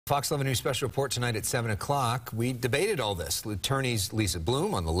Fox 11 News special report tonight at 7 o'clock. We debated all this. Attorneys Lisa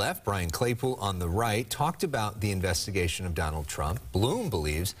Bloom on the left, Brian Claypool on the right, talked about the investigation of Donald Trump. Bloom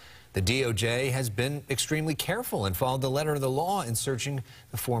believes the DOJ has been extremely careful and followed the letter of the law in searching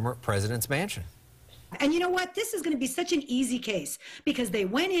the former president's mansion. And you know what? This is going to be such an easy case because they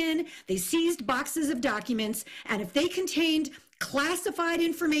went in, they seized boxes of documents, and if they contained classified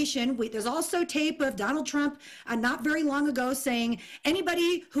information, there's also tape of Donald Trump not very long ago saying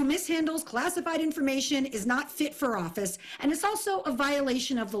anybody who mishandles classified information is not fit for office. And it's also a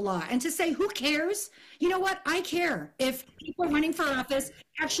violation of the law. And to say, who cares? You know what? I care if people running for office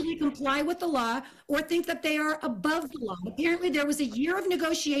actually comply with the law or think that they are above the law. Apparently, there was a year of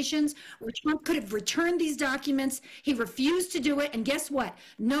negotiations where Trump could have returned these documents. He refused to do it. And guess what?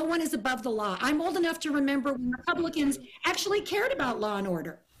 No one is above the law. I'm old enough to remember when Republicans actually cared about law and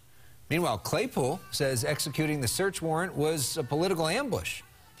order. Meanwhile, Claypool says executing the search warrant was a political ambush.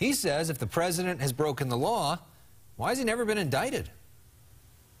 He says if the president has broken the law, why has he never been indicted?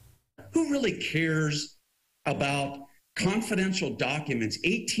 Who really cares about confidential documents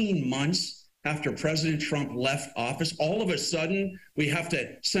 18 months after President Trump left office? All of a sudden, we have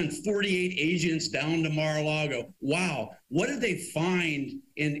to send 48 agents down to Mar-a-Lago. Wow, what did they find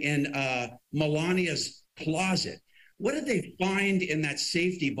in Melania's closet? What did they find in that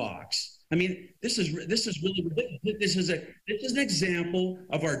safety box? I mean, this is really ridiculous. This is an example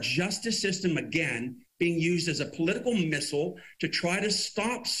of our justice system again being used as a political missile to try to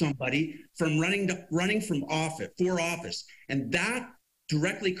stop somebody from running for office, and that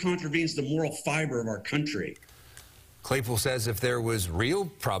directly contravenes the moral fiber of our country. Claypool says if there was real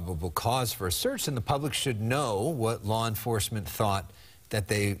probable cause for a search, then the public should know what law enforcement thought that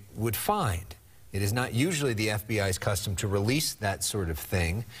they would find. It is not usually the FBI's custom to release that sort of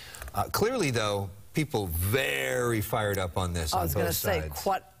thing. Clearly, though, people very fired up on this on both sides. I was going to say,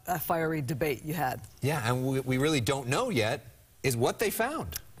 what a fiery debate you had. Yeah, and we really don't know yet is what they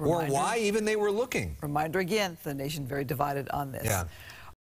found or why even they were looking. Reminder again, the nation very divided on this. Yeah.